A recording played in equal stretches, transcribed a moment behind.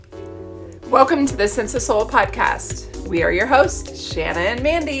Welcome to the Sense of Soul podcast. We are your hosts, Shanna and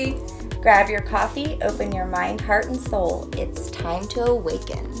Mandy. Grab your coffee, open your mind, heart, and soul. It's time to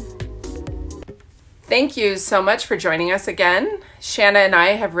awaken. Thank you so much for joining us again. Shanna and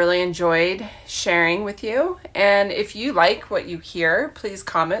I have really enjoyed sharing with you. And if you like what you hear, please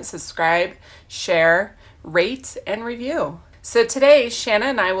comment, subscribe, share, rate, and review. So today, Shanna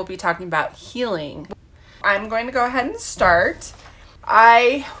and I will be talking about healing. I'm going to go ahead and start.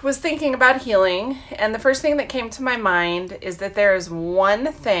 I was thinking about healing, and the first thing that came to my mind is that there is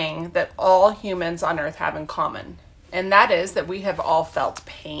one thing that all humans on earth have in common, and that is that we have all felt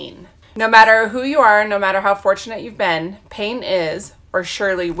pain. No matter who you are, no matter how fortunate you've been, pain is, or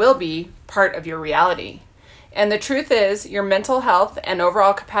surely will be, part of your reality. And the truth is, your mental health and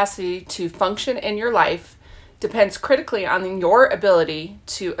overall capacity to function in your life depends critically on your ability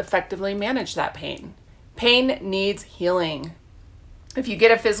to effectively manage that pain. Pain needs healing. If you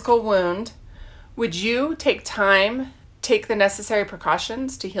get a physical wound, would you take the necessary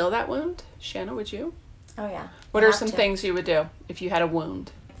precautions to heal that wound? Shanna, would you? Oh, yeah. What are some things you would do if you had a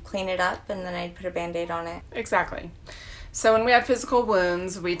wound? Clean it up, and then I'd put a Band-Aid on it. Exactly. So when we have physical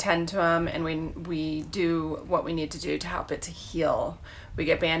wounds, we tend to them, and we do what we need to do to help it to heal. We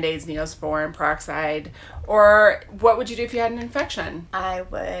get Band-Aids, Neosporin, peroxide, or what would you do if you had an infection? I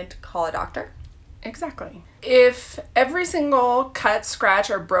would call a doctor. Exactly. If every single cut, scratch,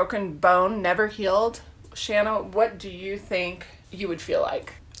 or broken bone never healed, Shanna, what do you think you would feel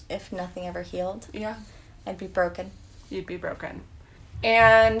like? If nothing ever healed, Yeah. I'd be broken. You'd be broken.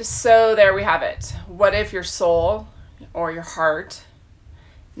 And so there we have it. What if your soul or your heart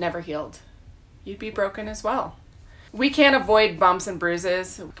never healed? You'd be broken as well. We can't avoid bumps and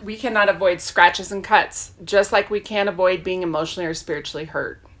bruises. We cannot avoid scratches and cuts, just like we can't avoid being emotionally or spiritually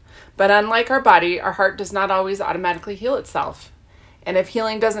hurt. But unlike our body, our heart does not always automatically heal itself. And if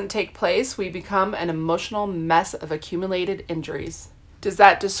healing doesn't take place, we become an emotional mess of accumulated injuries. Does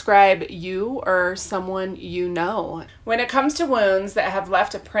that describe you or someone you know? When it comes to wounds that have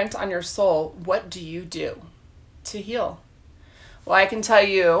left a print on your soul, what do you do to heal? Well, I can tell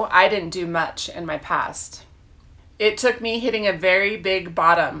you, I didn't do much in my past. It took me hitting a very big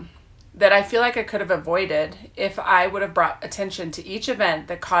bottom that I feel like I could have avoided if I would have brought attention to each event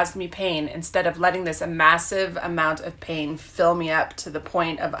that caused me pain instead of letting this massive amount of pain fill me up to the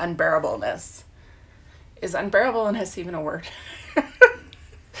point of unbearableness. Is unbearableness even a word?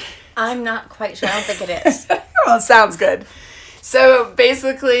 I'm not quite sure. I don't think it is. Well, it sounds good. So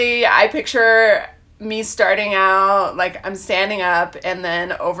basically, I picture me starting out, like I'm standing up, and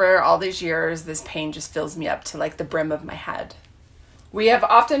then over all these years, this pain just fills me up to like the brim of my head. We have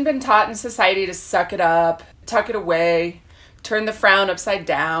often been taught in society to suck it up, tuck it away, turn the frown upside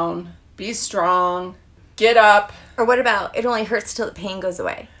down, be strong, get up. Or what about, it only hurts till the pain goes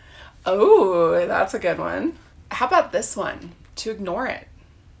away? Oh, that's a good one. How about this one? To ignore it.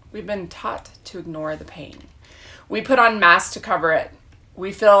 We've been taught to ignore the pain. We put on masks to cover it.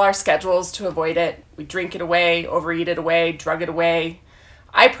 We fill our schedules to avoid it. We drink it away, overeat it away, drug it away.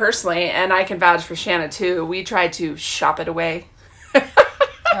 I personally, and I can vouch for Shanna too, we try to shop it away.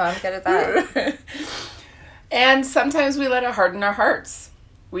 Oh, I'm good at that. And sometimes we let it harden our hearts.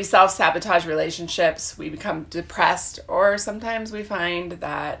 We self-sabotage relationships, we become depressed, or sometimes we find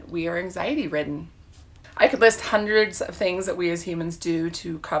that we are anxiety-ridden. I could list hundreds of things that we as humans do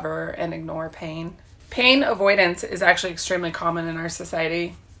to cover and ignore pain. Pain avoidance is actually extremely common in our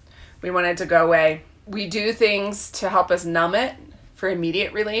society. We want it to go away. We do things to help us numb it for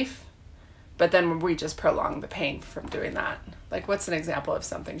immediate relief, but then we just prolong the pain from doing that. Like, what's an example of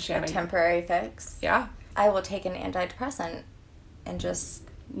something, Shannon? A temporary fix. Yeah. I will take an antidepressant and just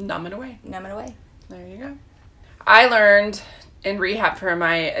Numb it away. There you go. I learned in rehab for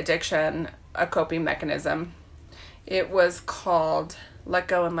my addiction a coping mechanism. It was called Let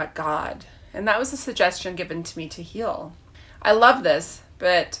Go and Let God. And that was a suggestion given to me to heal. I love this,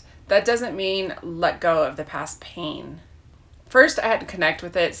 but that doesn't mean let go of the past pain. First, I had to connect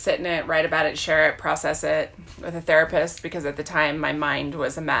with it, sit in it, write about it, share it, process it with a therapist because at the time my mind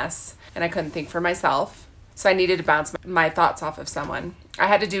was a mess and I couldn't think for myself. So I needed to bounce my thoughts off of someone. I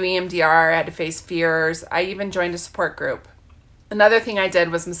had to do EMDR, I had to face fears. I even joined a support group. Another thing I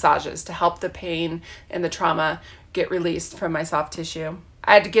did was massages to help the pain and the trauma get released from my soft tissue.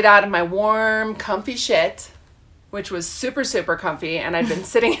 I had to get out of my warm, comfy shit, which was super, super comfy, and I'd been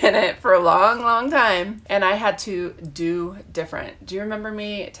sitting in it for a long, long time, and I had to do different. Do you remember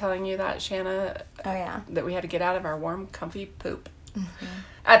me telling you that, Shanna? Oh, yeah. That we had to get out of our warm, comfy poop. Mm-hmm.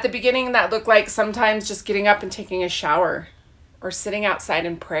 At the beginning, that looked like sometimes just getting up and taking a shower or sitting outside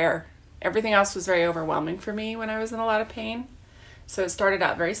in prayer. Everything else was very overwhelming for me when I was in a lot of pain. So it started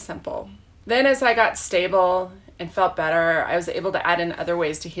out very simple. Then as I got stable and felt better, I was able to add in other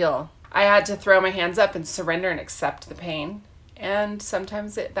ways to heal. I had to throw my hands up and surrender and accept the pain. And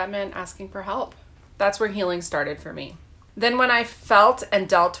sometimes that meant asking for help. That's where healing started for me. Then when I felt and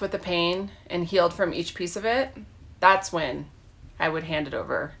dealt with the pain and healed from each piece of it, that's when I would hand it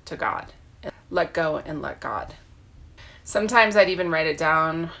over to God. Let go and let God. Sometimes I'd even write it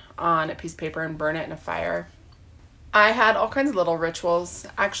down on a piece of paper and burn it in a fire. I had all kinds of little rituals.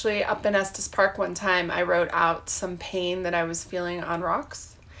 Actually, up in Estes Park one time, I wrote out some pain that I was feeling on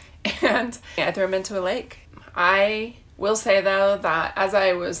rocks, and I threw them into a lake. I will say, though, that as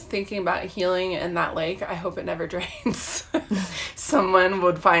I was thinking about healing in that lake, I hope it never drains. Someone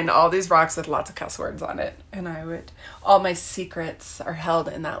would find all these rocks with lots of cuss words on it, and all my secrets are held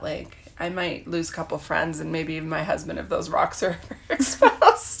in that lake. I might lose a couple friends and maybe even my husband if those rocks are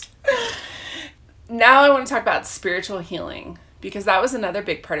exposed. Now I want to talk about spiritual healing, because that was another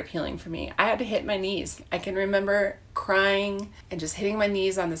big part of healing for me. I had to hit my knees. I can remember crying and just hitting my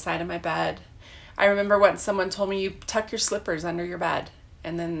knees on the side of my bed. I remember when someone told me, you tuck your slippers under your bed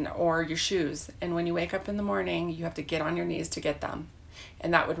or your shoes, and when you wake up in the morning, you have to get on your knees to get them.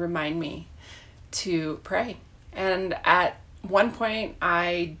 And that would remind me to pray. And at one point,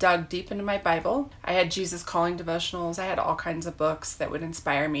 I dug deep into my Bible. I had Jesus Calling devotionals. I had all kinds of books that would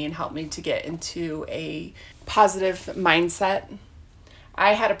inspire me and help me to get into a positive mindset.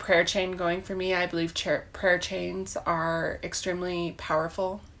 I had a prayer chain going for me. I believe prayer chains are extremely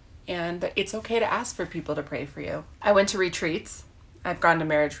powerful, and it's okay to ask for people to pray for you. I went to retreats. I've gone to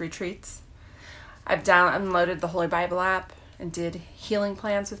marriage retreats. I've downloaded the Holy Bible app and did healing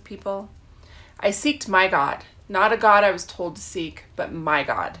plans with people. I seeked my God. Not a God I was told to seek, but my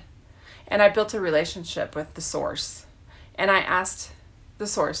God. And I built a relationship with the source. And I asked the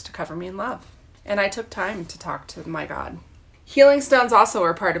source to cover me in love. And I took time to talk to my God. Healing stones also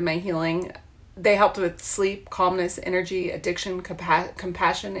were part of my healing. They helped with sleep, calmness, energy, addiction,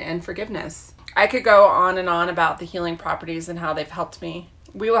 compassion, and forgiveness. I could go on and on about the healing properties and how they've helped me.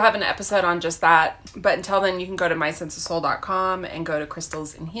 We will have an episode on just that. But until then, you can go to mysenseofsoul.com and go to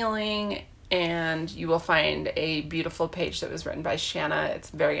Crystals in Healing, and you will find a beautiful page that was written by Shanna. It's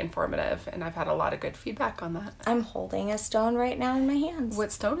very informative, and I've had a lot of good feedback on that. I'm holding a stone right now in my hands.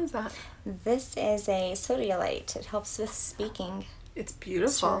 What stone is that? This is a sodalite. It helps with speaking. It's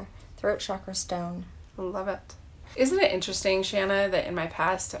beautiful. Throat chakra stone. I love it. Isn't it interesting, Shanna, that in my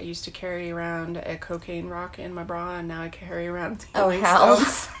past I used to carry around a cocaine rock in my bra, and now I carry around healing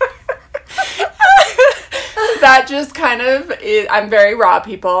stones? That just kind of is, I'm very raw,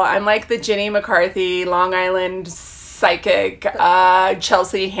 people. I'm like the Jenny McCarthy, Long Island psychic,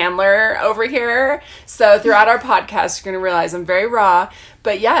 Chelsea Handler over here. So throughout our podcast, you're going to realize I'm very raw.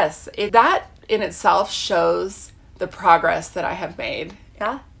 But yes, that in itself shows the progress that I have made.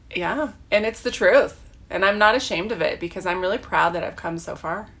 Yeah. Yeah. And it's the truth. And I'm not ashamed of it, because I'm really proud that I've come so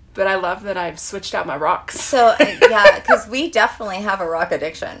far. But I love that I've switched out my rocks. So, yeah, because we definitely have a rock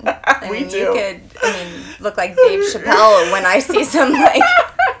addiction. We do. You could, look like Dave Chappelle when I see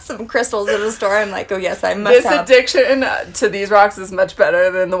some crystals at a store. I'm like, oh, yes, I must have. This addiction to these rocks is much better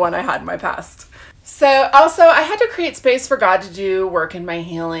than the one I had in my past. So, also, I had to create space for God to do work in my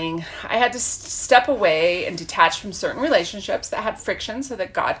healing. I had to step away and detach from certain relationships that had friction so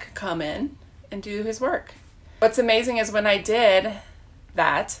that God could come in and do his work. What's amazing is when I did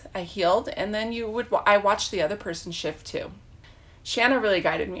that, I healed, and then I watched the other person shift too. Shanna really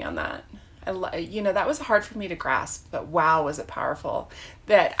guided me on that. That was hard for me to grasp, but wow, was it powerful.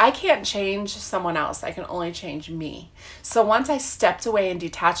 That I can't change someone else, I can only change me. So once I stepped away and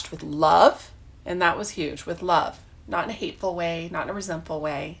detached with love, and that was huge, with love, not in a hateful way, not in a resentful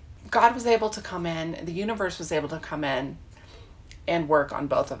way, God was able to come in, the universe was able to come in and work on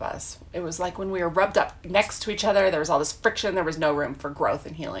both of us. It was like when we were rubbed up next to each other, there was all this friction, there was no room for growth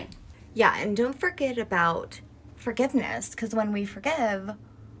and healing. Yeah, and don't forget about forgiveness, because when we forgive,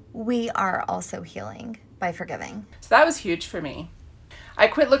 we are also healing by forgiving. So that was huge for me. I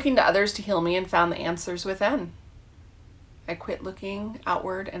quit looking to others to heal me and found the answers within. I quit looking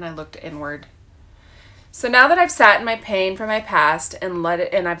outward and I looked inward. So now that I've sat in my pain from my past and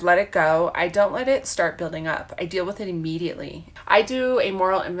I've let it go, I don't let it start building up. I deal with it immediately. I do a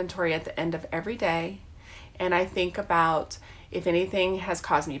moral inventory at the end of every day, and I think about if anything has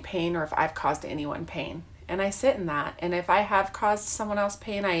caused me pain or if I've caused anyone pain. And I sit in that. And if I have caused someone else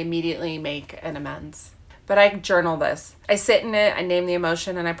pain, I immediately make an amends. But I journal this. I sit in it, I name the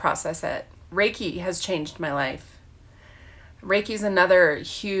emotion, and I process it. Reiki has changed my life. Reiki is another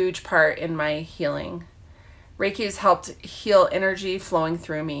huge part in my healing. Reiki has helped heal energy flowing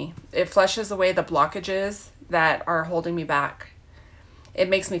through me. It flushes away the blockages that are holding me back. It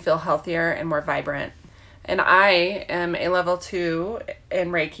makes me feel healthier and more vibrant. And I am a level 2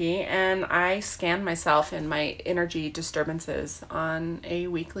 in Reiki, and I scan myself in my energy disturbances on a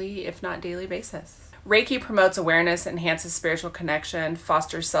weekly, if not daily basis. Reiki promotes awareness, enhances spiritual connection,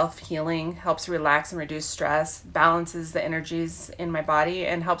 fosters self-healing, helps relax and reduce stress, balances the energies in my body,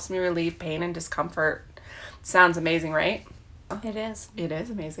 and helps me relieve pain and discomfort. Sounds amazing, right? It is. It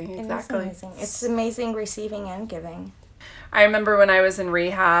is amazing, exactly. It is amazing. It's amazing receiving and giving. I remember when I was in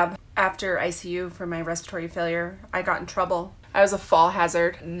rehab after ICU for my respiratory failure, I got in trouble. I was a fall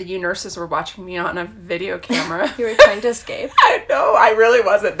hazard. You nurses were watching me on a video camera. You were trying to escape. I know, I really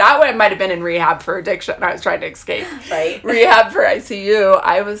wasn't. That way I might have been in rehab for addiction. I was trying to escape. Right. Rehab for ICU.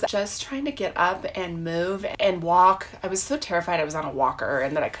 I was just trying to get up and move and walk. I was so terrified I was on a walker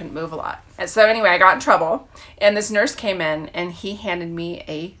and that I couldn't move a lot. And so anyway, I got in trouble. And this nurse came in and he handed me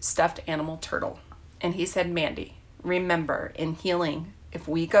a stuffed animal turtle. And he said, Mandy, remember, in healing, if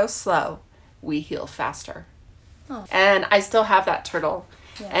we go slow, we heal faster. Oh. And I still have that turtle.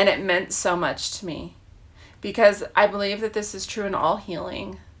 Yeah. And it meant so much to me. Because I believe that this is true in all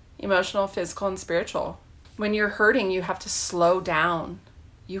healing, emotional, physical, and spiritual. When you're hurting, you have to slow down.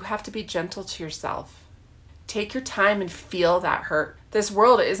 You have to be gentle to yourself. Take your time and feel that hurt. This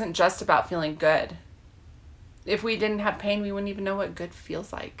world isn't just about feeling good. If we didn't have pain, we wouldn't even know what good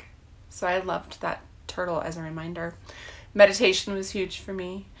feels like. So I loved that turtle as a reminder. Meditation was huge for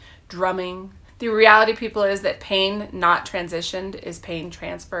me. Drumming. The reality, people, is that pain not transitioned is pain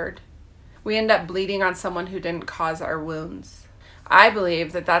transferred. We end up bleeding on someone who didn't cause our wounds. I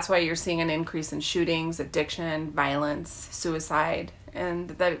believe that that's why you're seeing an increase in shootings, addiction, violence, suicide, and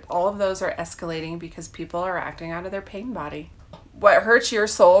that all of those are escalating because people are acting out of their pain body. What hurts your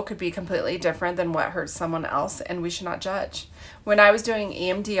soul could be completely different than what hurts someone else, and we should not judge. When I was doing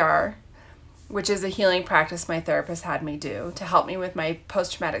EMDR, which is a healing practice my therapist had me do to help me with my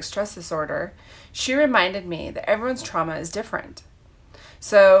post-traumatic stress disorder, she reminded me that everyone's trauma is different.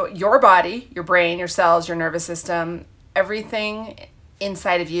 So your body, your brain, your cells, your nervous system, everything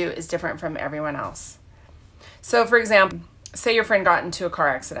inside of you is different from everyone else. So for example, say your friend got into a car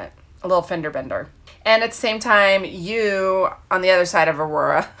accident, a little fender bender, and at the same time you, on the other side of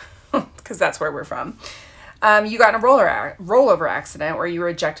Aurora, because that's where we're from, you got in a rollover accident where you were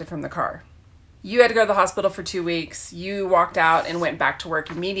ejected from the car. You had to go to the hospital for 2 weeks. You walked out and went back to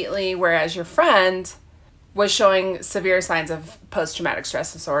work immediately, whereas your friend was showing severe signs of post-traumatic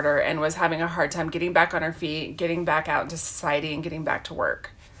stress disorder and was having a hard time getting back on her feet, getting back out into society, and getting back to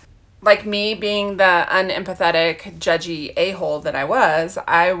work. Like me being the unempathetic, judgy a-hole that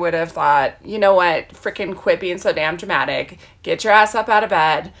I would have thought, you know what, freaking quit being so damn dramatic. Get your ass up out of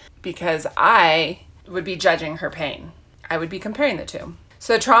bed, because I would be judging her pain. I would be comparing the two.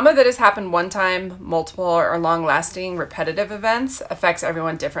 So trauma that has happened one time, multiple or long-lasting repetitive events affects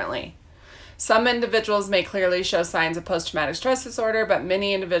everyone differently. Some individuals may clearly show signs of post-traumatic stress disorder, but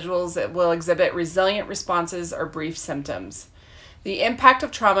many individuals will exhibit resilient responses or brief symptoms. The impact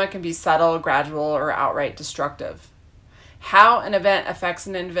of trauma can be subtle, gradual, or outright destructive. How an event affects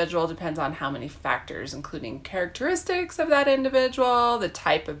an individual depends on how many factors, including characteristics of that individual, the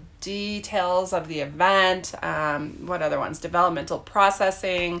type of details of the event, what other ones, developmental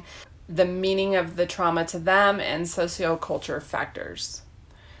processing, the meaning of the trauma to them, and socioculture factors.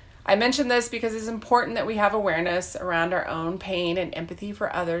 I mention this because it's important that we have awareness around our own pain and empathy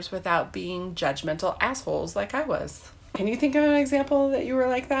for others without being judgmental assholes like I was. Can you think of an example that you were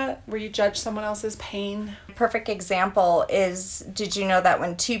like that, where you judge someone else's pain? Perfect example is, did you know that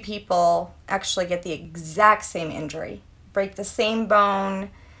when two people actually get the exact same injury, break the same bone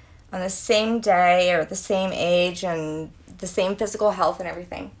on the same day or the same age and the same physical health and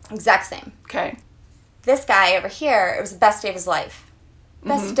everything, exact same. Okay. This guy over here, it was the best day of his life.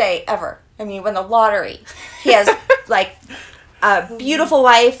 Best day ever. I mean, he won the lottery. He has, like, a beautiful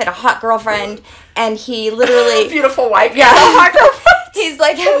wife and a hot girlfriend, and he literally... Beautiful wife, yeah. A hot girlfriend. He's,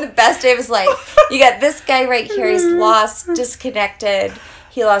 like, having the best day of his life. You got this guy right here. He's lost, disconnected.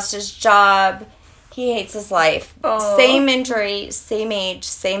 He lost his job. He hates his life. Aww. Same injury, same age,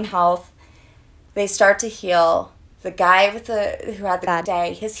 same health. They start to heal. The guy who had the bad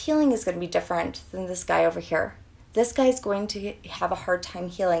day, his healing is going to be different than this guy over here. This guy's going to have a hard time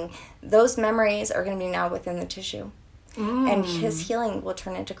healing. Those memories are going to be now within the tissue. And his healing will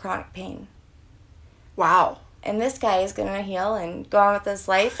turn into chronic pain. Wow. And this guy is going to heal and go on with his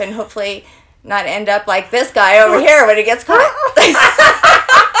life and hopefully not end up like this guy over here when he gets caught.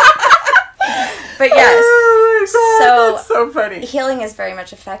 But yes. Oh my God, that's so funny. Healing is very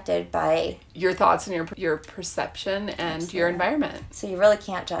much affected by your thoughts and your perception and your environment. So you really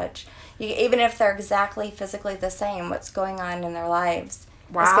can't judge. Even if they're exactly physically the same, what's going on in their lives is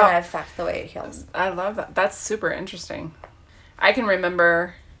Wow. going to affect the way it heals. I love that. That's super interesting. I can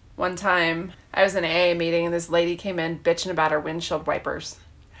remember one time I was in an AA meeting and this lady came in bitching about her windshield wipers.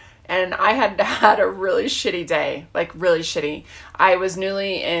 And I had had a really shitty day, like really shitty. I was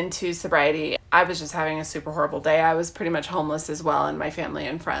newly into sobriety. I was just having a super horrible day. I was pretty much homeless as well, and my family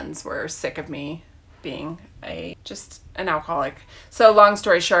and friends were sick of me being just an alcoholic. So long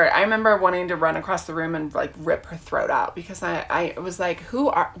story short, I remember wanting to run across the room and like rip her throat out because I was like,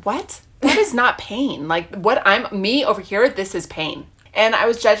 what? That is not pain. Like me over here, this is pain. And I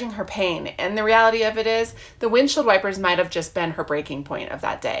was judging her pain. And the reality of it is the windshield wipers might have just been her breaking point of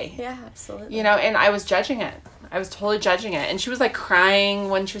that day. Yeah, absolutely. You know, and I was judging it. I was totally judging it. And she was like crying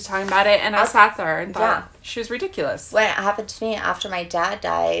when she was talking about it. And I sat there and thought she was ridiculous. When it happened to me after my dad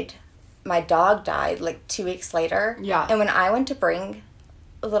died, my dog died like 2 weeks later. Yeah. And when I went to bring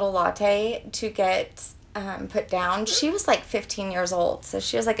a little latte to get put down, she was like 15 years old. So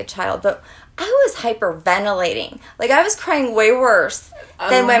she was like a child. But I was hyperventilating. Like I was crying way worse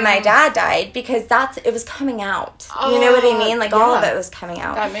than when my dad died because it was coming out. You know what I mean? Like all of it was coming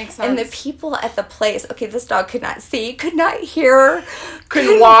out. That makes sense. And the people at the place, okay, this dog could not see, could not hear,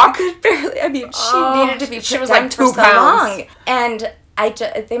 Couldn't walk. could barely. I mean, she needed to be she put was down like for 2 so pounds. long. And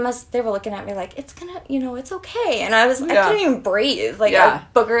they were looking at me like, it's gonna, it's okay. And I was, I Yeah. couldn't even breathe. Like Yeah.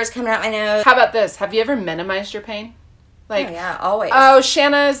 a booger is coming out my nose. How about this? Have you ever minimized your pain? Like, Oh, yeah, always. oh,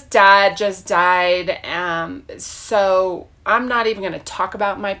 Shanna's dad just died. So I'm not even going to talk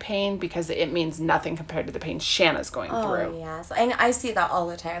about my pain because it means nothing compared to the pain Shanna's going through. Oh, yes. And I see that all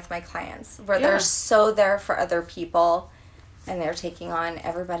the time with my clients where Yeah. they're so there for other people and they're taking on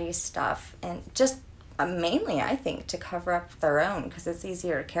everybody's stuff. And just mainly, I think, to cover up their own because it's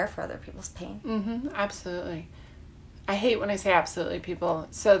easier to care for other people's pain. Mm-hmm, absolutely. I hate when I say absolutely, people.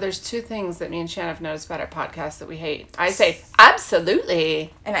 So there's 2 things that me and Shanna have noticed about our podcast that we hate. I say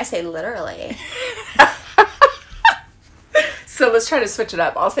absolutely. And I say literally. So let's try to switch it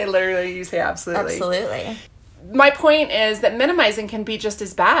up. I'll say literally, you say absolutely. Absolutely. My point is that minimizing can be just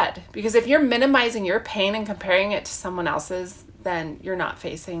as bad because if you're minimizing your pain and comparing it to someone else's, then you're not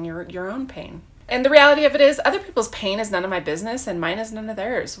facing your own pain. And the reality of it is other people's pain is none of my business and mine is none of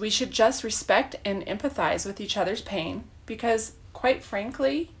theirs. We should just respect and empathize with each other's pain because, quite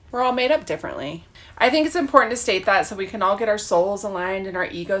frankly, we're all made up differently. I think it's important to state that so we can all get our souls aligned and our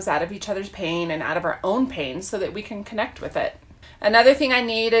egos out of each other's pain and out of our own pain so that we can connect with it. Another thing I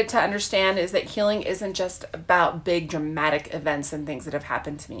needed to understand is that healing isn't just about big dramatic events and things that have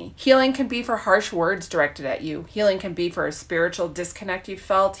happened to me. Healing can be for harsh words directed at you. Healing can be for a spiritual disconnect you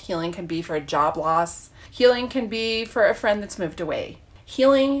felt. Healing can be for a job loss. Healing can be for a friend that's moved away.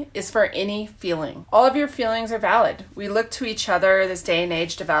 Healing is for any feeling. All of your feelings are valid. We look to each other this day and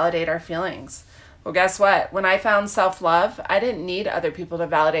age to validate our feelings. Well, guess what? When I found self-love, I didn't need other people to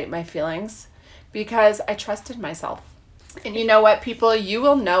validate my feelings because I trusted myself. And you know what, people? You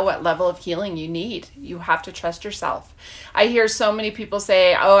will know what level of healing you need. You have to trust yourself. I hear so many people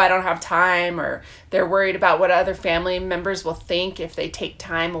say, oh, I don't have time, or they're worried about what other family members will think if they take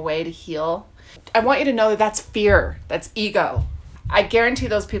time away to heal. I want you to know that that's fear. That's ego. I guarantee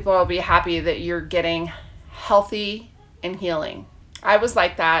those people will be happy that you're getting healthy and healing. I was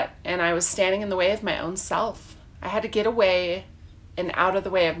like that, and I was standing in the way of my own self. I had to get away and out of the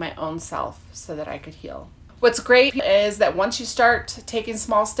way of my own self so that I could heal. What's great is that once you start taking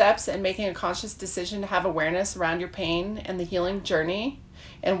small steps and making a conscious decision to have awareness around your pain and the healing journey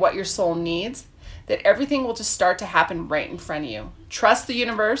and what your soul needs, that everything will just start to happen right in front of you. Trust the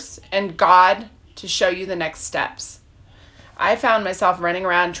universe and God to show you the next steps. I found myself running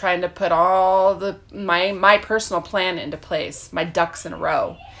around trying to put all my personal plan into place, my ducks in a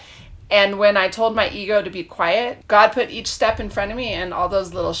row. And when I told my ego to be quiet, God put each step in front of me and all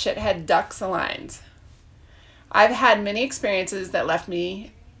those little shithead ducks aligned. I've had many experiences that left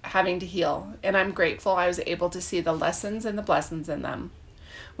me having to heal, and I'm grateful I was able to see the lessons and the blessings in them.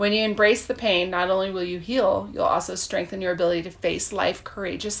 When you embrace the pain, not only will you heal, you'll also strengthen your ability to face life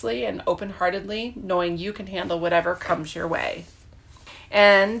courageously and open-heartedly, knowing you can handle whatever comes your way.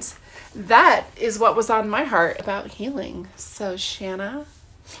 And that is what was on my heart about healing. So, Shanna?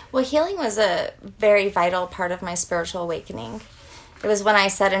 Well, healing was a very vital part of my spiritual awakening. It was when I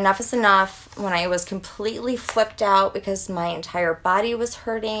said enough is enough, when I was completely flipped out because my entire body was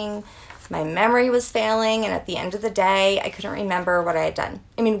hurting, my memory was failing, and at the end of the day, I couldn't remember what I had done.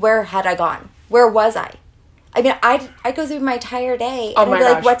 I mean, where had I gone? Where was I? I mean, I go through my entire day Oh and my I'd be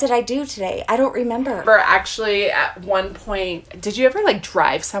like, gosh. what did I do today? I don't remember. Or actually, at one point, did you ever like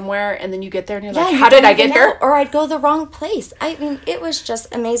drive somewhere and then you get there and you're Yeah, like, you how did don't I get even here? know. Or I'd go the wrong place. I mean, it was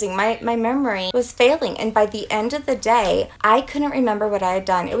just amazing. My memory was failing. And by the end of the day, I couldn't remember what I had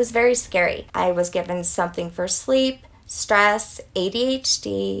done. It was very scary. I was given something for sleep, stress,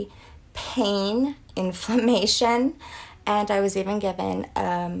 ADHD, pain, inflammation, and I was even given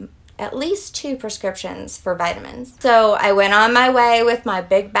at least 2 prescriptions for vitamins. So I went on my way with my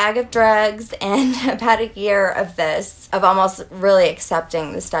big bag of drugs and about a year of this, of almost really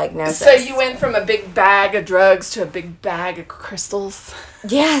accepting this diagnosis. So you went from a big bag of drugs to a big bag of crystals.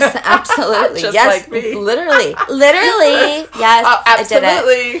 Yes, absolutely. Just yes, like me. literally. Yes, Oh,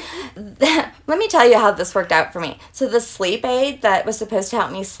 absolutely. I did it. Let me tell you how this worked out for me. So the sleep aid that was supposed to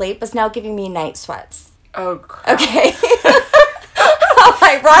help me sleep was now giving me night sweats. Oh, crap. Okay. How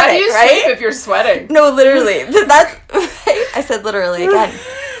ironic, How do you right? sleep if you're sweating? No, literally. That's I said literally again.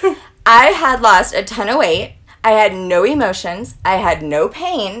 I had lost a ton of weight. I had no emotions. I had no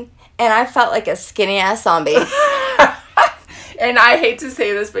pain. And I felt like a skinny ass zombie. And I hate to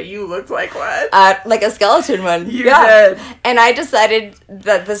say this, but you looked like what? Like a skeleton one. You did. And I decided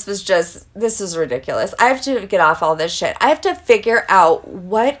that this was ridiculous. I have to get off all this shit. I have to figure out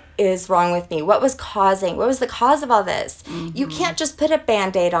what is wrong with me. What was the cause of all this? Mm-hmm. You can't just put a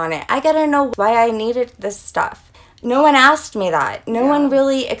Band-Aid on it. I gotta know why I needed this stuff. No one asked me that. No one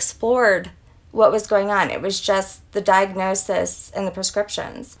really explored what was going on. It was just the diagnosis and the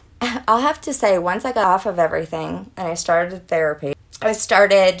prescriptions. I'll have to say, once I got off of everything and I started therapy, I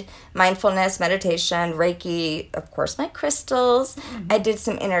started mindfulness, meditation, Reiki, of course, my crystals. Mm-hmm. I did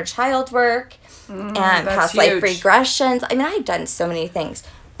some inner child work and past life regressions. I mean, I had done so many things.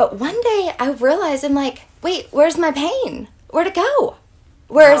 But one day I realized, I'm like, wait, where's my pain? Where'd it go?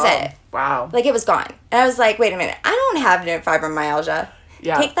 Where is it? Wow. Like, it was gone. And I was like, wait a minute, I don't have no fibromyalgia.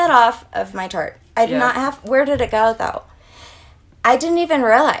 Yeah. Take that off of my chart. I do not have, where did it go though? I didn't even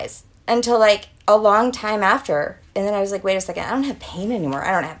realize until like a long time after. And then I was like, wait a second, I don't have pain anymore.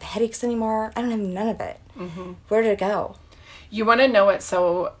 I don't have headaches anymore. I don't have none of it. Mm-hmm. Where did it go? You want to know what's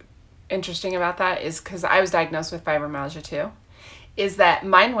so interesting about that is because I was diagnosed with fibromyalgia too, is that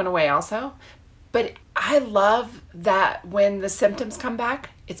mine went away also. But I love that when the symptoms come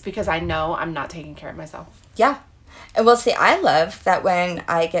back, it's because I know I'm not taking care of myself. Yeah. And well, see, I love that when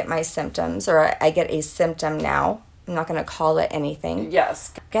I get my symptoms or I get a symptom now, I'm not going to call it anything.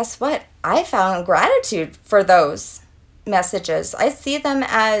 Yes. Guess what? I found gratitude for those messages. I see them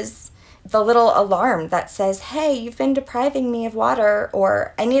as the little alarm that says, hey, you've been depriving me of water,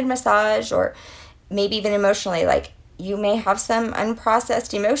 or I need a massage, or maybe even emotionally, like you may have some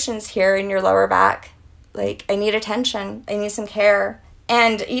unprocessed emotions here in your lower back. Like, I need attention. I need some care.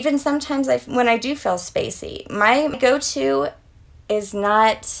 And even sometimes when I do feel spacey, my go-to is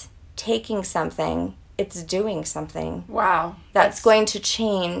not taking something, it's doing something. Wow. That's going to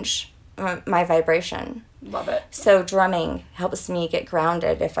change my vibration. Love it. So drumming helps me get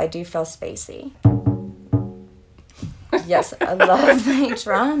grounded if I do feel spacey. Yes, I love my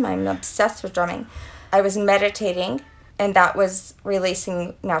drum. I'm obsessed with drumming. I was meditating, and that was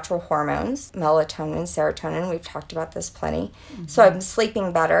releasing natural hormones, melatonin, serotonin. We've talked about this plenty. Mm-hmm. So I'm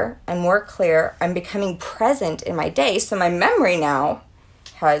sleeping better. I'm more clear. I'm becoming present in my day. So my memory now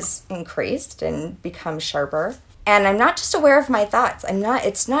has increased and become sharper. And I'm not just aware of my thoughts.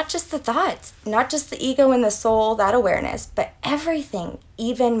 It's not just the thoughts, not just the ego and the soul, that awareness, but everything,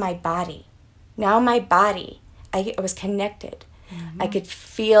 even my body. Now my body, I was connected. Mm-hmm. I could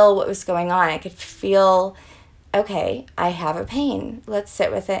feel what was going on. I could feel, okay, I have a pain. Let's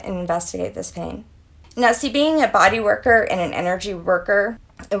sit with it and investigate this pain. Now, see, being a body worker and an energy worker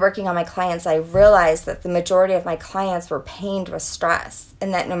and working on my clients, I realized that the majority of my clients were pained with stress,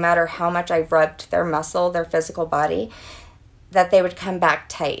 and that no matter how much I rubbed their muscle, their physical body, that they would come back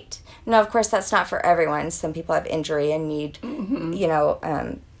tight. Now, of course, that's not for everyone. Some people have injury and need,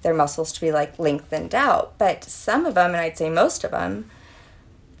 their muscles to be like lengthened out. But some of them, and I'd say most of them,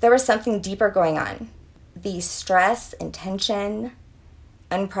 there was something deeper going on. The stress and tension,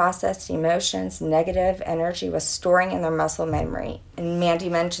 unprocessed emotions, negative energy was storing in their muscle memory. And Mandy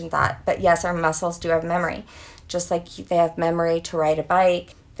mentioned that. But yes, our muscles do have memory. Just like they have memory to ride a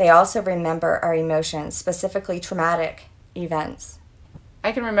bike, they also remember our emotions, specifically traumatic events.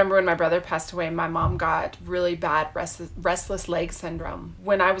 I can remember when my brother passed away, my mom got really bad restless leg syndrome.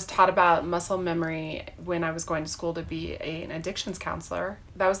 When I was taught about muscle memory when I was going to school to be an addictions counselor,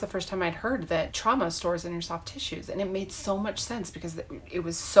 that was the first time I'd heard that trauma stores in your soft tissues. And it made so much sense because it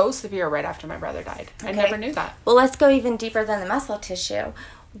was so severe right after my brother died. Okay. I never knew that. Well, let's go even deeper than the muscle tissue.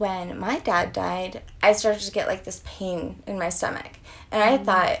 when my dad died, I started to get like this pain in my stomach. And I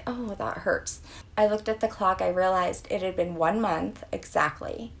thought, oh, that hurts. I looked at the clock. I realized it had been 1 month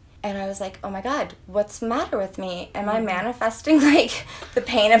exactly. And I was like, oh my God, what's the matter with me? Am I manifesting like the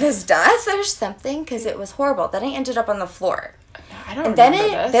pain of his death or something? Because it was horrible. Then I ended up on the floor. I don't And remember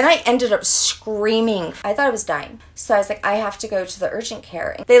this. then I ended up screaming. I thought I was dying. So I was like, I have to go to the urgent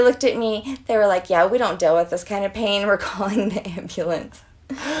care. They looked at me. They were like, yeah, we don't deal with this kind of pain. We're calling the ambulance.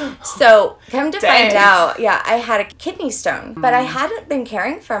 So come to find out, yeah, I had a kidney stone. But I hadn't been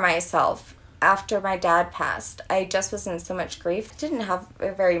caring for myself after my dad passed. I just was in so much grief. Didn't have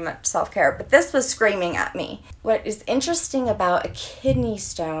very much self-care, but this was screaming at me. What is interesting about a kidney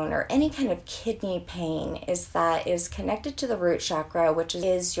stone or any kind of kidney pain is that it is connected to the root chakra, which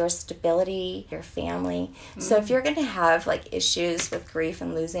is your stability, your family. So if you're going to have like issues with grief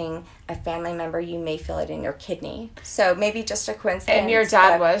and losing a family member, you may feel it in your kidney. So maybe just a coincidence. And your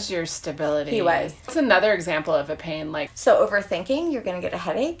dad was your stability. He was. It's another example of a pain like, So overthinking, you're going to get a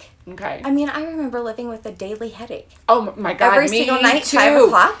headache. okay. I mean, I remember living with a daily headache. Oh my God. Every me single night, too. 5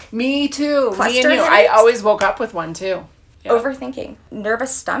 o'clock? Me too. Cluster Me and you. I headaches? always woke up with one too. Yep. Overthinking,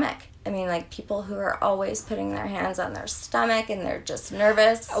 nervous stomach. I mean, like people who are always putting their hands on their stomach and they're just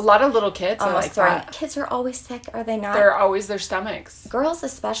nervous. A lot of little kids are Almost like throwing. that. Kids are always sick, are they not? They're always their stomachs. Girls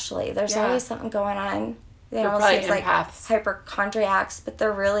especially. There's Yeah. always something going on. They They're almost probably seems like empaths. hypochondriacs, but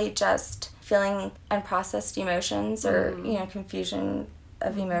they're really just feeling unprocessed emotions or confusion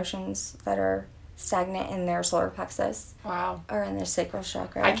of emotions that are stagnant in their solar plexus Wow. or in their sacral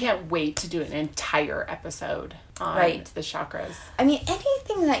chakra. I can't wait to do an entire episode on Right. the chakras. I mean,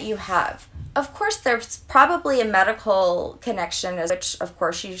 anything that you have. Of course, there's probably a medical connection, which, of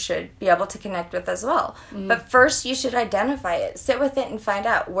course, you should be able to connect with as well. But first, you should identify it. Sit with it and find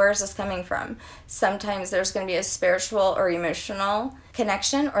out, where is this coming from? Sometimes there's going to be a spiritual or emotional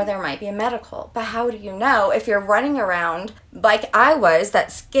connection, or there might be a medical. But how do you know if you're running around like I was,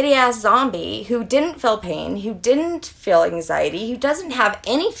 that skinny-ass zombie who didn't feel pain, who didn't feel anxiety, who doesn't have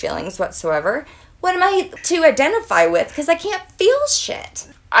any feelings whatsoever? What am I to identify with? Because I can't feel shit.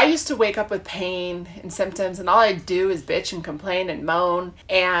 I used to wake up with pain and symptoms, and all I do is bitch and complain and moan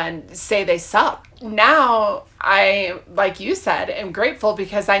and say they suck. Now, I, like you said, am grateful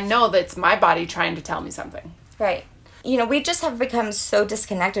because I know that it's my body trying to tell me something. Right. We just have become so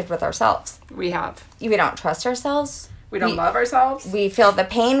disconnected with ourselves. We have. We don't trust ourselves. We don't love ourselves. We feel the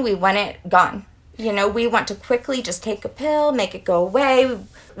pain. We want it gone. We want to quickly just take a pill, make it go away.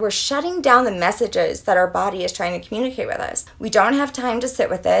 We're shutting down the messages that our body is trying to communicate with us. We don't have time to sit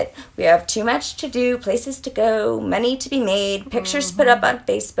with it. We have too much to do, places to go, money to be made, pictures put up on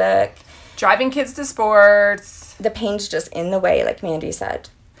Facebook. Driving kids to sports. The pain's just in the way, like Mandy said.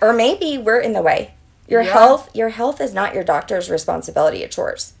 Or maybe we're in the way. Your Yeah. health is not your doctor's responsibility, it's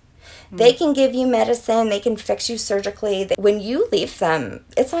yours. They can give you medicine, they can fix you surgically. When you leave them,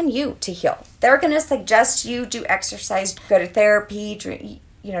 it's on you to heal. They're going to suggest you do exercise, go to therapy,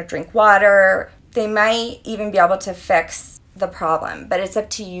 drink water. They might even be able to fix the problem, but it's up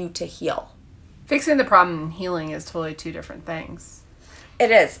to you to heal. Fixing the problem and healing is totally two different things.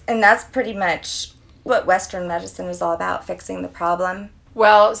 It is, and that's pretty much what Western medicine is all about, fixing the problem.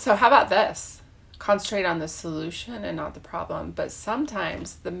 Well, so how about this? Concentrate on the solution and not the problem. But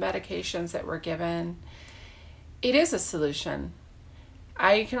sometimes the medications that we're given, it is a solution.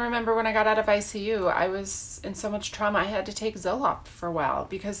 I can remember when I got out of ICU, I was in so much trauma, I had to take Zoloft for a while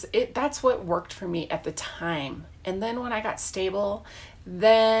because that's what worked for me at the time. And then when I got stable,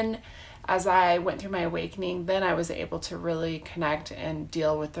 then as I went through my awakening, then I was able to really connect and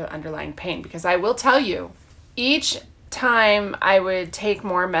deal with the underlying pain. Because I will tell you, each time I would take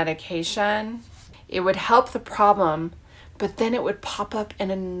more medication, it would help the problem, but then it would pop up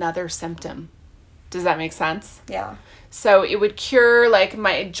in another symptom. Does that make sense? Yeah. So it would cure, like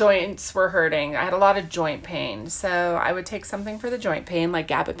my joints were hurting. I had a lot of joint pain. So I would take something for the joint pain, like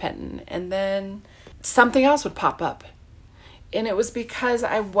gabapentin, and then something else would pop up. And it was because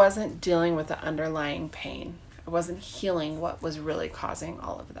I wasn't dealing with the underlying pain. I wasn't healing what was really causing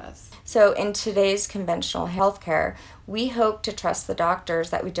all of this. So in today's conventional healthcare, we hope to trust the doctors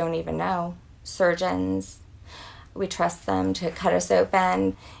that we don't even know. Surgeons, we trust them to cut us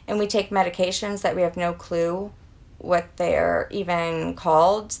open, and we take medications that we have no clue what they're even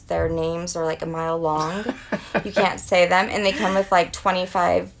called. Their names are like a mile long. You can't say them, and they come with like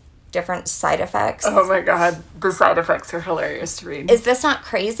 25 different side effects. Oh my God. The side effects are hilarious to read. Is this not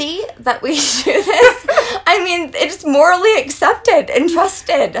crazy that we do this? I mean, it's morally accepted and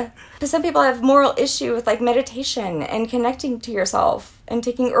trusted. But some people have moral issue with like meditation and connecting to yourself and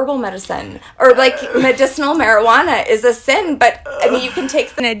taking herbal medicine. Or like medicinal marijuana is a sin, but I mean, you can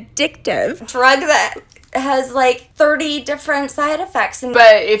take an addictive drug that has like 30 different side effects.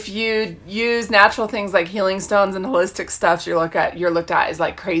 But if you use natural things like healing stones and holistic stuff, you're looked at as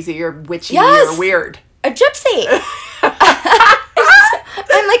like crazy or witchy or weird. A gypsy.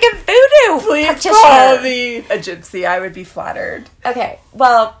 I'm like a voodoo Please practitioner. call me a gypsy. I would be flattered. Okay,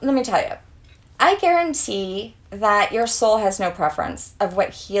 well, let me tell you. I guarantee that your soul has no preference of what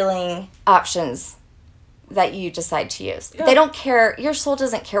healing options that you decide to use. Yeah. They don't care. Your soul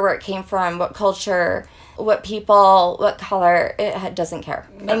doesn't care where it came from, what culture, what people, what color. It doesn't care.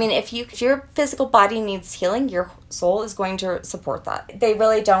 No. I mean, if your physical body needs healing, your soul is going to support that. They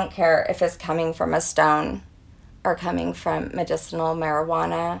really don't care if it's coming from a stone or coming from medicinal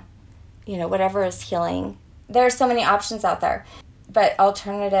marijuana, whatever is healing. There are so many options out there. But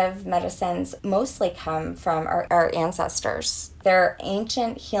alternative medicines mostly come from our ancestors. They're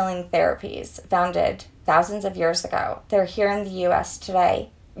ancient healing therapies founded thousands of years ago. They're here in the U.S.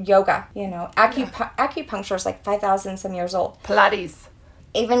 today. Yoga, acupuncture is like 5,000 some years old. Pilates.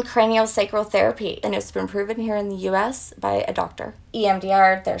 Even craniosacral therapy, and it's been proven here in the U.S. by a doctor.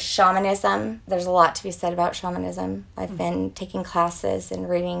 EMDR, there's shamanism. There's a lot to be said about shamanism. I've been taking classes and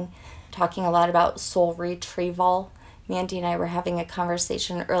reading, talking a lot about soul retrieval. Mandy and I were having a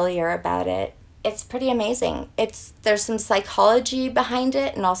conversation earlier about it. It's pretty amazing. There's some psychology behind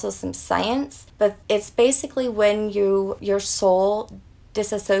it and also some science, but it's basically when your soul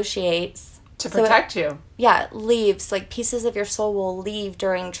disassociates. To protect you. Yeah, leaves. Like pieces of your soul will leave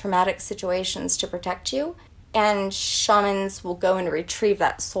during traumatic situations to protect you, and shamans will go and retrieve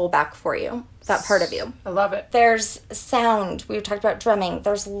that soul back for you, that part of you. I love it. There's sound. We talked about drumming.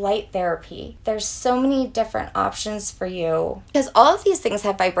 There's light therapy. There's so many different options for you. Because all of these things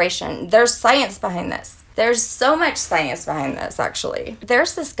have vibration. There's science behind this. There's so much science behind this, actually.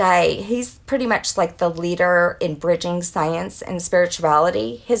 There's this guy. He's pretty much like the leader in bridging science and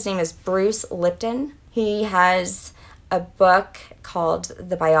spirituality. His name is Bruce Lipton. He has a book called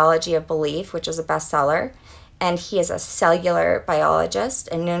The Biology of Belief, which is a bestseller. And he is a cellular biologist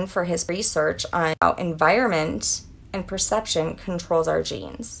and known for his research on how environment and perception controls our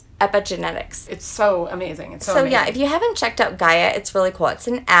genes. Epigenetics. It's so amazing. It's so amazing. Yeah, if you haven't checked out Gaia, it's really cool. It's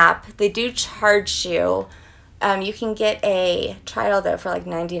an app. They do charge you. You can get a trial, though, for like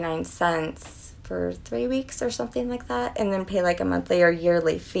 99 cents for 3 weeks or something like that, and then pay like a monthly or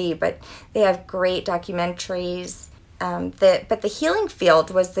yearly fee. But they have great documentaries. But the Healing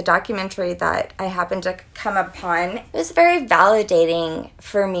Field was the documentary that I happened to come upon. It was very validating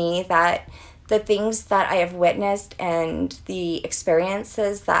for me that the things that I have witnessed and the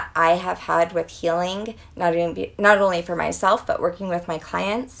experiences that I have had with healing, not only for myself, but working with my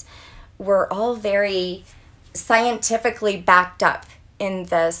clients, were all very scientifically backed up in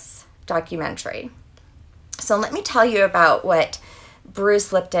this documentary. So let me tell you about what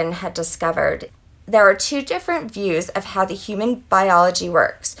Bruce Lipton had discovered. There are two different views of how the human biology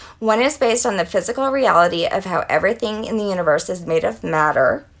works. One is based on the physical reality of how everything in the universe is made of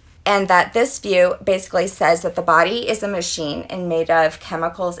matter, and that this view basically says that the body is a machine and made of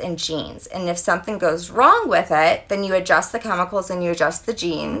chemicals and genes. And if something goes wrong with it, then you adjust the chemicals and you adjust the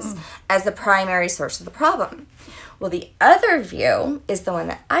genes as the primary source of the problem. Well, the other view is the one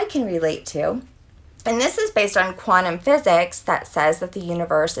that I can relate to. And this is based on quantum physics that says that the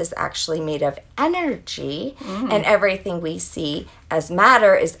universe is actually made of energy, and everything we see as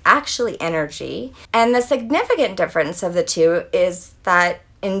matter is actually energy. And the significant difference of the two is that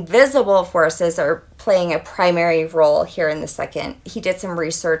invisible forces are playing a primary role here in the second. He did some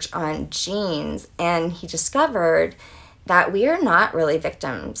research on genes, and he discovered that we are not really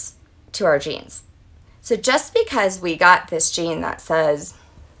victims to our genes. So just because we got this gene that says,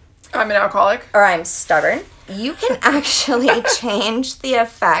 I'm an alcoholic. or I'm stubborn, you can actually change the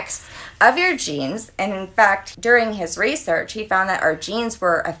effects of your genes. And in fact, during his research, he found that our genes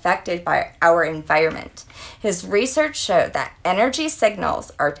were affected by our environment. His research showed that energy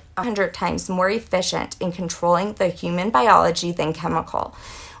signals are 100 times more efficient in controlling the human biology than chemical.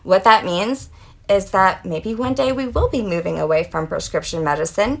 What that means is that maybe one day we will be moving away from prescription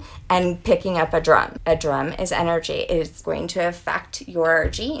medicine and picking up a drum. A drum is energy. It is going to affect your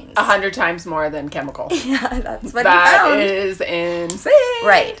genes. 100 times more than chemical. Yeah, that's what he found. That is insane.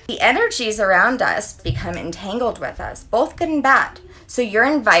 Right. The energies around us become entangled with us, both good and bad. So your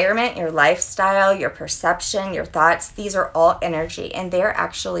environment, your lifestyle, your perception, your thoughts, these are all energy, and they're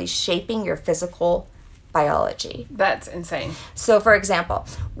actually shaping your physical biology. That's insane. So for example,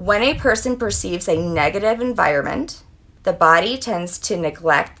 when a person perceives a negative environment, the body tends to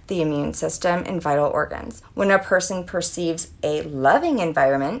neglect the immune system and vital organs. When a person perceives a loving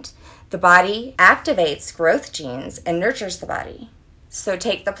environment, the body activates growth genes and nurtures the body. So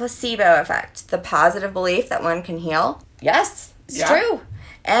take the placebo effect, the positive belief that one can heal. Yes, it's true.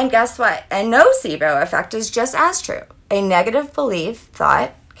 And guess what? A nocebo effect is just as true. A negative belief,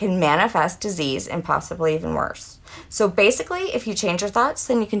 thought, can manifest disease and possibly even worse. So basically, if you change your thoughts,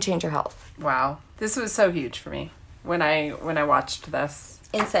 then you can change your health. Wow. This was so huge for me when I watched this.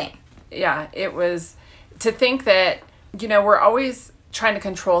 Insane. Yeah, it was to think that, we're always trying to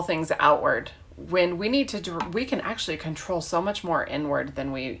control things outward when we can actually control so much more inward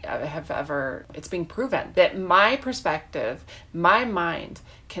than we have ever. It's being proven that my perspective, my mind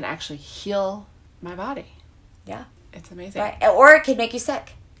can actually heal my body. Yeah. It's amazing. Right. Or it could make you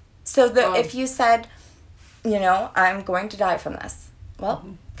sick. So if you said, I'm going to die from this, well,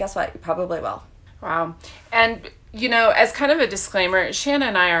 guess what? You probably will. Wow. And, as kind of a disclaimer, Shanna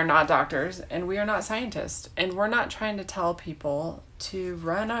and I are not doctors and we are not scientists. And we're not trying to tell people to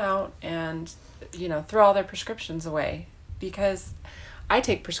run out and, throw all their prescriptions away. Because I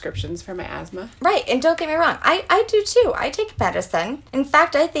take prescriptions for my asthma. Right. And don't get me wrong. I do too. I take medicine. In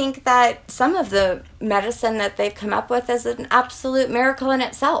fact, I think that some of the medicine that they've come up with is an absolute miracle in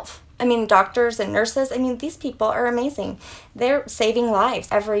itself. I mean, doctors and nurses, these people are amazing. They're saving lives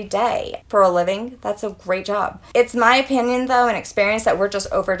every day for a living. That's a great job. It's my opinion, though, and experience that we're just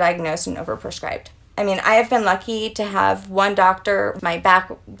overdiagnosed and overprescribed. I have been lucky to have one doctor, my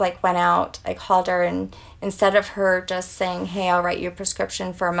back went out, I called her, and instead of her just saying, hey, I'll write you a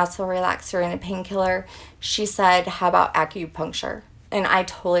prescription for a muscle relaxer and a painkiller, she said, how about acupuncture? And I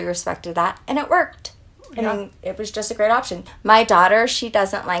totally respected that, and it worked. It was just a great option. My daughter, she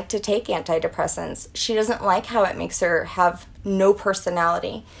doesn't like to take antidepressants. She doesn't like how it makes her have no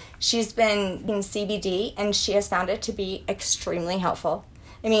personality. She's been in CBD, and she has found it to be extremely helpful.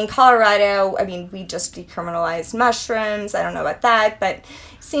 Colorado, we just decriminalized mushrooms. I don't know about that, but it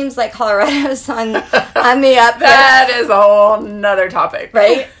seems like Colorado's on the up. That is a whole nother topic.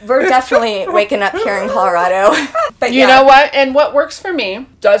 Right? We're definitely waking up here in Colorado. But you know what? And what works for me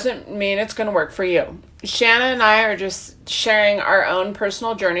doesn't mean it's going to work for you. Shanna and I are just sharing our own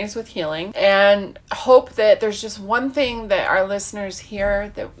personal journeys with healing and hope that there's just one thing that our listeners hear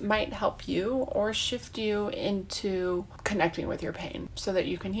that might help you or shift you into connecting with your pain so that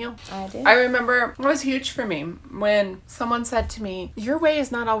you can heal. I do. I remember it was huge for me when someone said to me, your way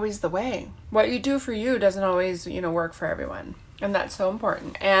is not always the way. What you do for you doesn't always, work for everyone. And that's so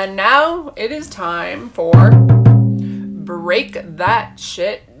important. And now it is time for Break That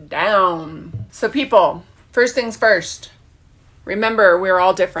Shit Down. So people, first things first, remember we're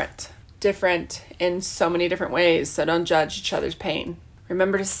all different in so many different ways, so don't judge each other's pain.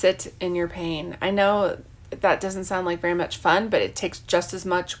 Remember to sit in your pain. I know that doesn't sound like very much fun, but it takes just as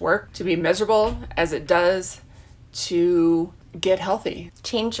much work to be miserable as it does to get healthy.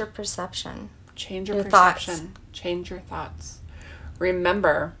 Change your perception. Change your perception. Thoughts. Change your thoughts.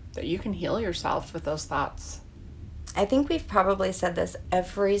 Remember that you can heal yourself with those thoughts. I think we've probably said this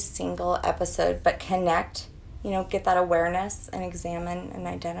every single episode, but connect, get that awareness and examine and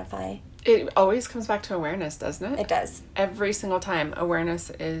identify. It always comes back to awareness, doesn't it? It does. Every single time,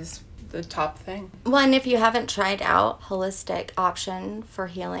 awareness is the top thing. Well, and if you haven't tried out holistic option for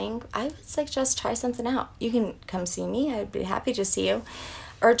healing, I would suggest try something out. You can come see me. I'd be happy to see you.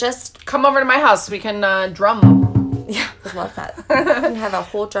 Or just come over to my house. We can drum. Yeah, I love that. We can have a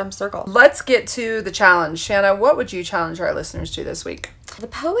whole drum circle. Let's get to the challenge. Shanna, what would you challenge our listeners to this week? The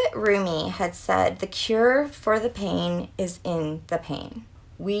poet Rumi had said, the cure for the pain is in the pain.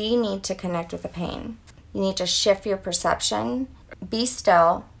 We need to connect with the pain. You need to shift your perception. Be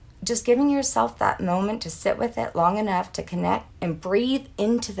still. Just giving yourself that moment to sit with it long enough to connect and breathe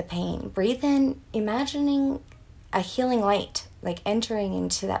into the pain. Breathe in, imagining a healing light, like entering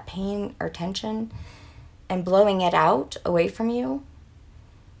into that pain or tension and blowing it out away from you,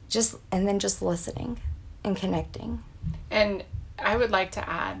 and then just listening and connecting. And I would like to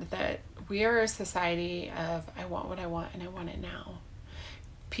add that we are a society of I want what I want and I want it now.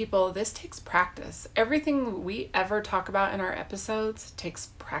 People, this takes practice. Everything we ever talk about in our episodes takes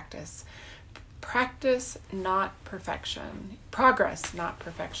practice. Practice, not perfection. Progress, not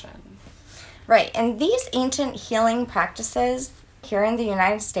perfection. Right, and these ancient healing practices here in the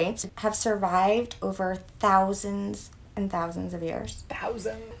United States have survived over thousands and thousands of years.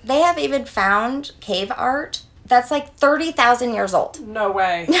 Thousands. They have even found cave art That's like 30,000 years old. No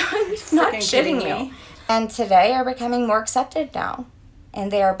way. I'm not Freaking shitting kidding you. me. And today are becoming more accepted now.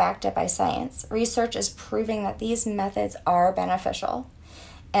 And they are backed up by science. Research is proving that these methods are beneficial.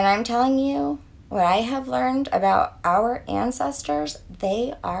 And I'm telling you, what I have learned about our ancestors,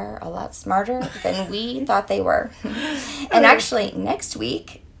 they are a lot smarter than we thought they were. And actually, next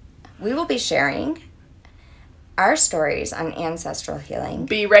week, we will be sharing our stories on ancestral healing.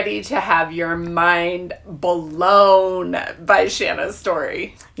 Be ready to have your mind blown by Shanna's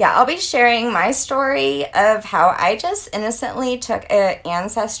story. Yeah, I'll be sharing my story of how I just innocently took an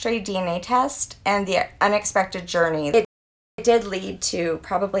ancestry DNA test and the unexpected journey. It did lead to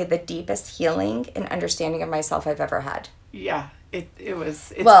probably the deepest healing and understanding of myself I've ever had. Yeah,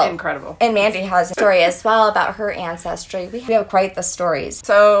 it's incredible. And Mandy has a story as well about her ancestry. We have quite the stories.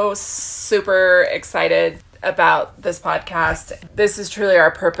 So super excited about this podcast. This is truly our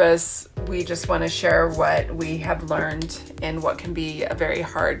purpose. We just want to share what we have learned in what can be a very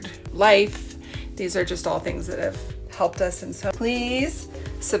hard life. These are just all things that have helped us, and so please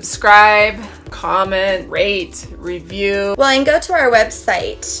subscribe, comment, rate, review. Well, and go to our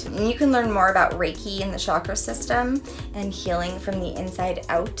website and you can learn more about Reiki and the chakra system and healing from the inside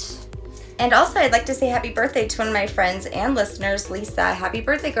out. And also, I'd like to say happy birthday to one of my friends and listeners, Lisa. Happy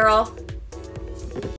birthday, girl.